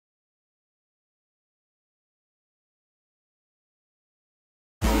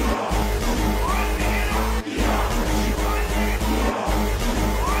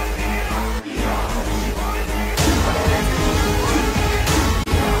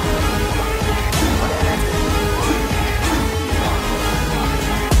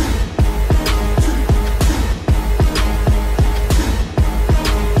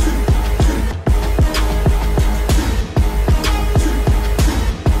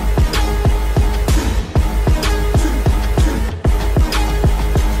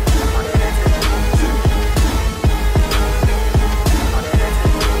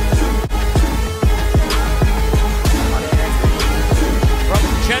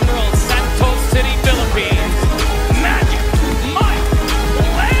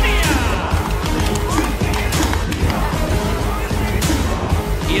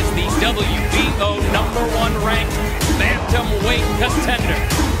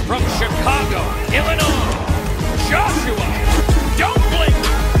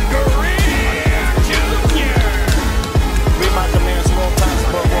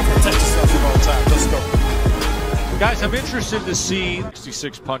interested to see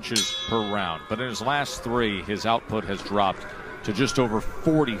 66 punches per round, but in his last 3, his output has dropped to just over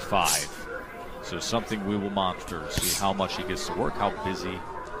 45. So something we will monitor to see how much he gets to work, how busy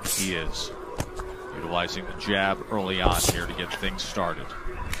he is. Utilizing the jab early on here to get things started.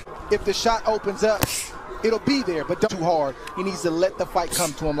 If the shot opens up, it'll be there, but don't too hard. He needs to let the fight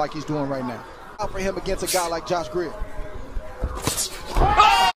come to him like he's doing right now. Out for him against a guy like Josh Greer.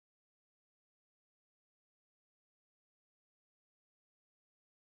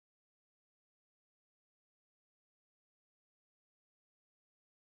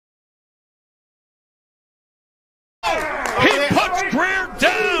 He puts Greer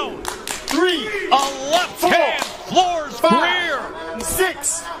down. 3, A left hand floors 5, Greer.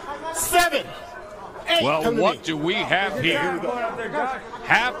 6, 7, 8. Well, what do we have here?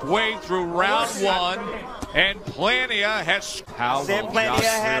 Halfway through round 1, and Plania has how said will Plania Josh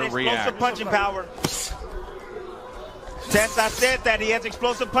had Greer explosive react? punching power. Since I said that, he has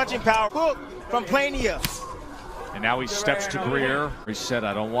explosive punching power. Hook from Plania. And now he steps to Greer. He said,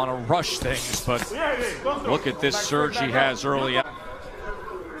 I don't want to rush things, but look at this surge he has early on.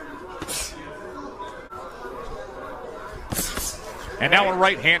 And now a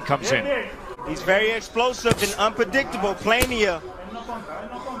right hand comes in. He's very explosive and unpredictable. Plania.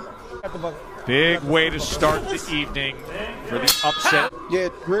 Big way to start the evening for the upset. Yeah,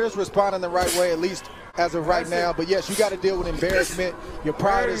 Greer's responding the right way, at least as of right now. But yes, you got to deal with embarrassment. Your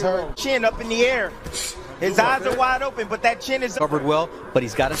pride is hurt. Chin up in the air. His eyes are wide open, but that chin is covered well, but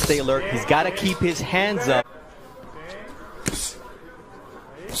he's got to stay alert. He's got to keep his hands up.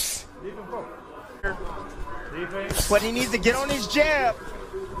 But he needs to get on his jab,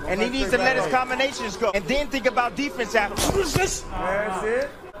 and he needs to let his combinations go, and then think about defense after. That's it.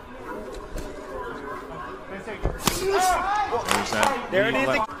 There it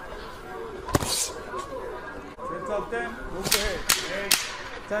is.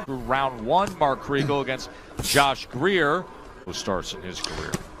 Round 1, Mark Kriegel against Josh Greer, who starts in his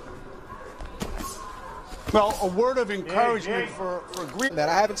career. Well, a word of encouragement for Greer. That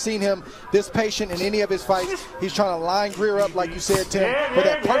I haven't seen him this patient in any of his fights. He's trying to line Greer up, like you said, Tim, for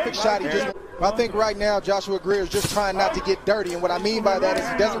that perfect shot. I think right now Joshua Greer is just trying not to get dirty, and what I mean by that is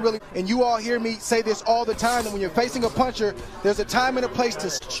he doesn't really, and you all hear me say this all the time, that when you're facing a puncher, there's a time and a place to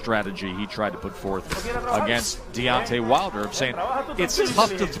strategy he tried to put forth against Deontay Wilder, of saying it's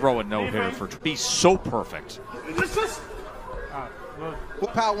tough to throw a no-hitter to be so perfect.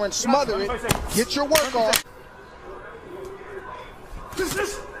 power and smother it. Get your work off.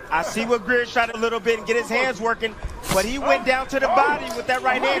 I see what Greer's trying a little bit and get his hands working, but he went down to the body with that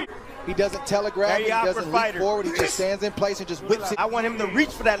right hand. He doesn't telegraph it, he doesn't leap forward, he just stands in place and just whips it. I want him to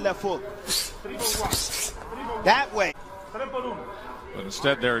reach for that left hook. That way. But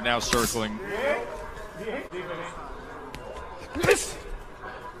instead they're now circling.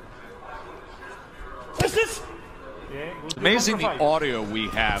 Amazing the audio we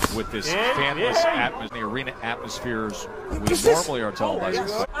have with this fanless atmosphere, the arena atmospheres we normally are televising.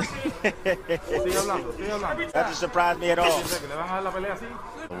 That doesn't surprise me at all.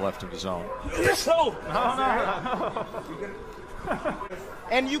 The left of his own.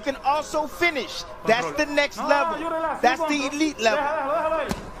 And you can also finish. That's the next level. That's the elite level.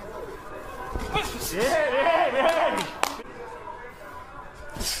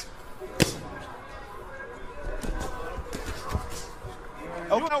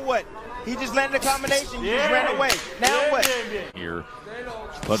 Oh, now what? He just landed a combination. He just ran away. Now what? Here.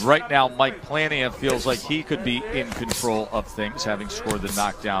 But right now, Mike Plania feels like he could be in control of things, having scored the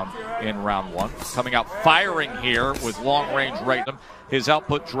knockdown in round one. Coming out firing here with long-range right. His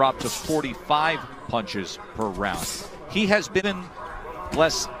output dropped to 45 punches per round. He has been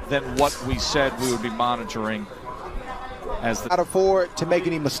less than what we said we would be monitoring as the not afford to make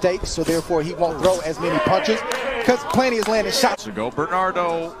any mistakes, so therefore he won't throw as many punches because Plania is landing shots. ago.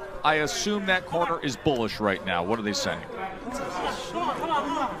 Bernardo, I assume that corner is bullish right now. What are they saying?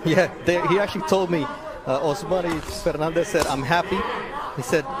 Yeah, he actually told me, Osmani Fernandez said, I'm happy. He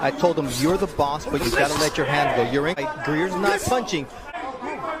said, I told him, you're the boss, but you got to let your hands go. You're in. Greer's not punching.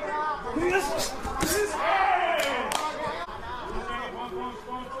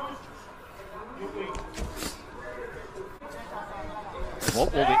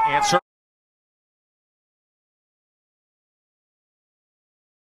 What will the answer?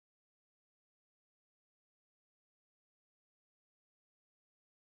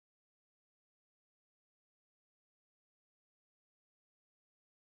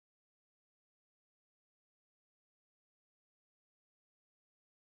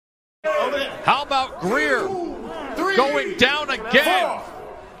 How about Greer going down again?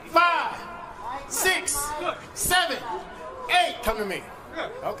 4, 5, 6, 7, 8. Come to me.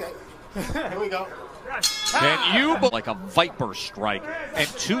 Okay. Here we go. Can you like a viper strike? And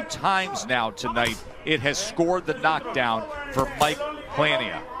 2 times now tonight it has scored the knockdown for Mike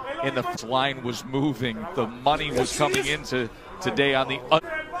Plania. And the line was moving. The money was coming into today on the.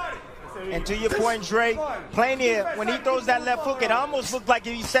 And to your point, Dre, Plania, when he throws that left hook, it almost looked like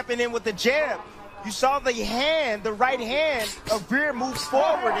he's stepping in with the jab. You saw the hand, the right hand of Greer move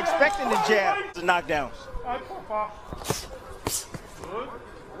forward, expecting the jab. The knockdowns.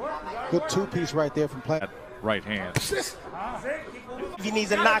 Good 2-piece right there from Plania. Right hand. He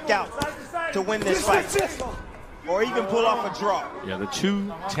needs a knockout to win this fight, or even pull off a draw. Yeah, the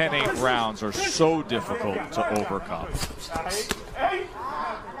 2 10-8 rounds are so difficult to overcome.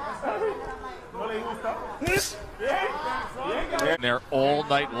 And they're all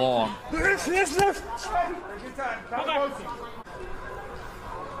night long. Wow.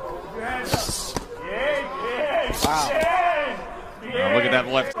 Now look at that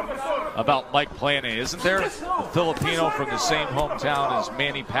left about Mike Plania. Isn't there a Filipino from the same hometown as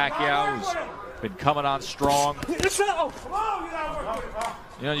Manny Pacquiao who's been coming on strong?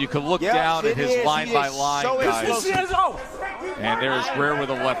 You know, you could look down at his line-by-line guys. And there's Greer with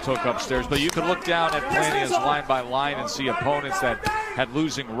a left hook upstairs. But you could look down at Plania's line-by-line and see opponents that had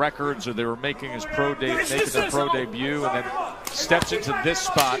losing records or they were making their pro debut, and then steps into this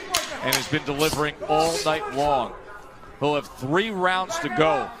spot and has been delivering all night long. He'll have 3 rounds to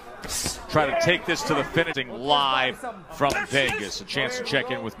go. Try to take this to the finishing live from Vegas. A chance to check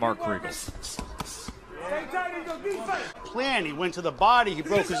in with Mark Kriegel. Plan. He went to the body. He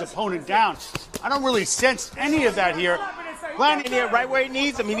broke his opponent down. I don't really sense any of that here. Plania here right where he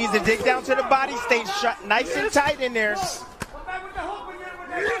needs him. He needs to dig down to the body, stay shut, nice and tight in there. It's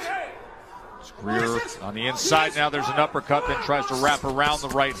Greer on the inside now. There's an uppercut, then tries to wrap around the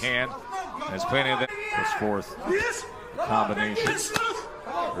right hand. As Plania then puts forth the combination.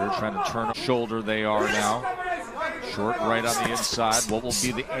 Greer trying to turn a shoulder. They are now. Short right on the inside. What will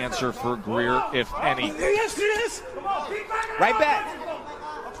be the answer for Greer, if any? Right back.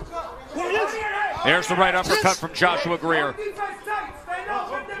 There's the right uppercut from Joshua Greer.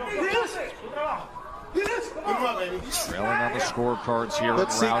 Trailing on the scorecards here.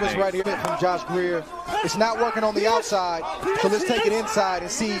 Good sequence right here from Josh Greer. It's not working on the outside, so let's take it inside and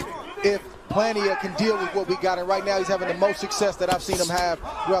see if Plania can deal with what we got. And right now he's having the most success that I've seen him have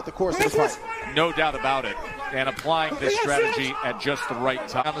throughout the course of the fight. No doubt about it. And applying this strategy at just the right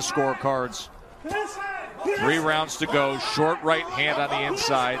time. On the scorecards. 3 rounds to go. Short right hand on the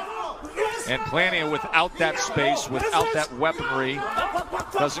inside. And Plania, without that space, without that weaponry,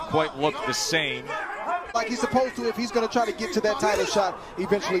 doesn't quite look the same. Like he's supposed to if he's going to try to get to that title shot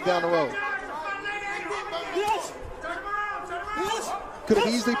eventually down the road. Could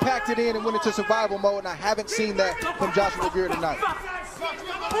have easily packed it in and went into survival mode, and I haven't seen that from Joshua Greer tonight.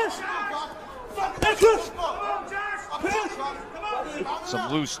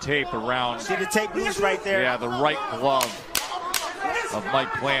 Some loose tape around. See the tape loose right there? Yeah, the right glove of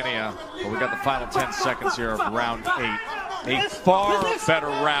Mike Plania. But we got the final 10 seconds here of round 8. A far better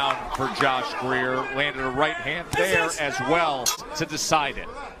round for Josh Greer. Landed a right hand there as well to decide it.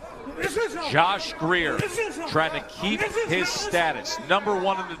 Josh Greer trying to keep his status.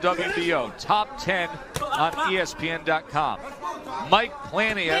 #1 in the WBO. Top 10 on ESPN.com. Mike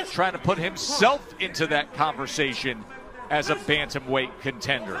Plania trying to put himself into that conversation as a bantamweight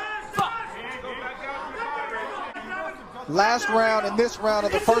contender. Last round and this round are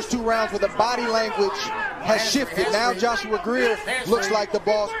the first 2 rounds where the body language has shifted. Now Joshua Greer looks like the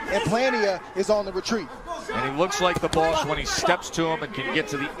boss, and Plania is on the retreat. And he looks like the boss when he steps to him and can get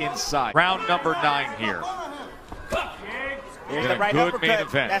to the inside. Round number 9 here. Here's the right good uppercut. main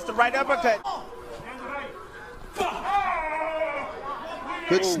event. That's the right uppercut.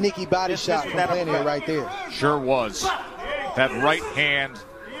 Good sneaky body shot from Plania right there. Sure was. That right hand.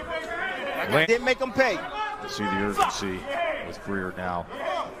 Didn't make him pay. See the urgency with Greer now.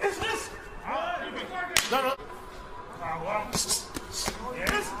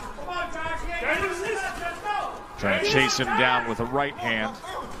 Trying to chase him down with a right hand.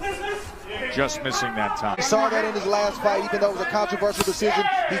 Just missing that time. We saw that in his last fight, even though it was a controversial decision.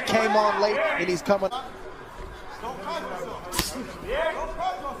 He came on late, and he's coming.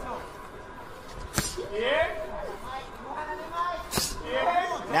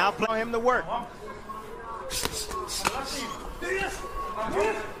 Now play him to work.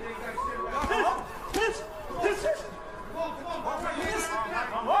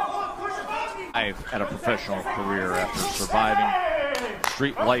 At a professional career after surviving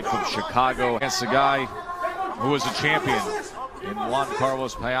street life of Chicago against a guy who was a champion in Juan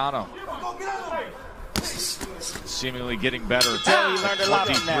Carlos Payano. Seemingly getting better. Tell he learned a lot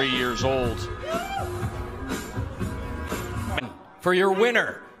from that. 23 years old. For your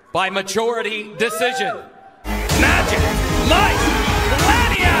winner by majority decision, Magic Mike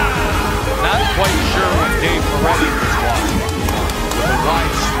Plania! Not quite sure what Dave Moretti was watching. With a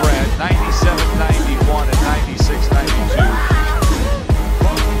wide spread, 97-91 and 97.